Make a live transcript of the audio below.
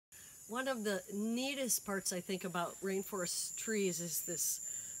One of the neatest parts I think about rainforest trees is this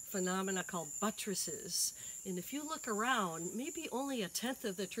phenomena called buttresses. And if you look around, maybe only 1/10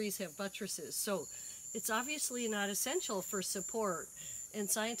 of the trees have buttresses. So it's obviously not essential for support. And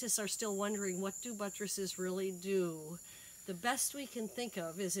scientists are still wondering, what do buttresses really do? The best we can think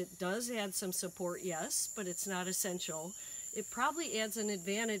of is it does add some support, yes, but it's not essential. It probably adds an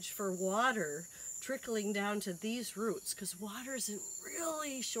advantage for water trickling down to these roots, because water is in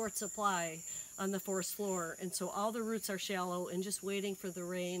really short supply on the forest floor, and so all the roots are shallow and just waiting for the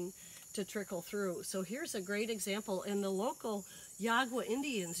rain to trickle through. So here's a great example, and the local Yagua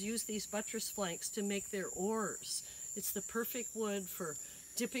Indians use these buttress flanks to make their oars. It's the perfect wood for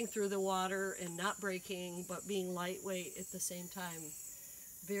dipping through the water and not breaking, but being lightweight at the same time.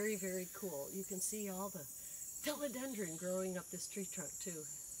 Very, very cool. You can see all the philodendron growing up this tree trunk too.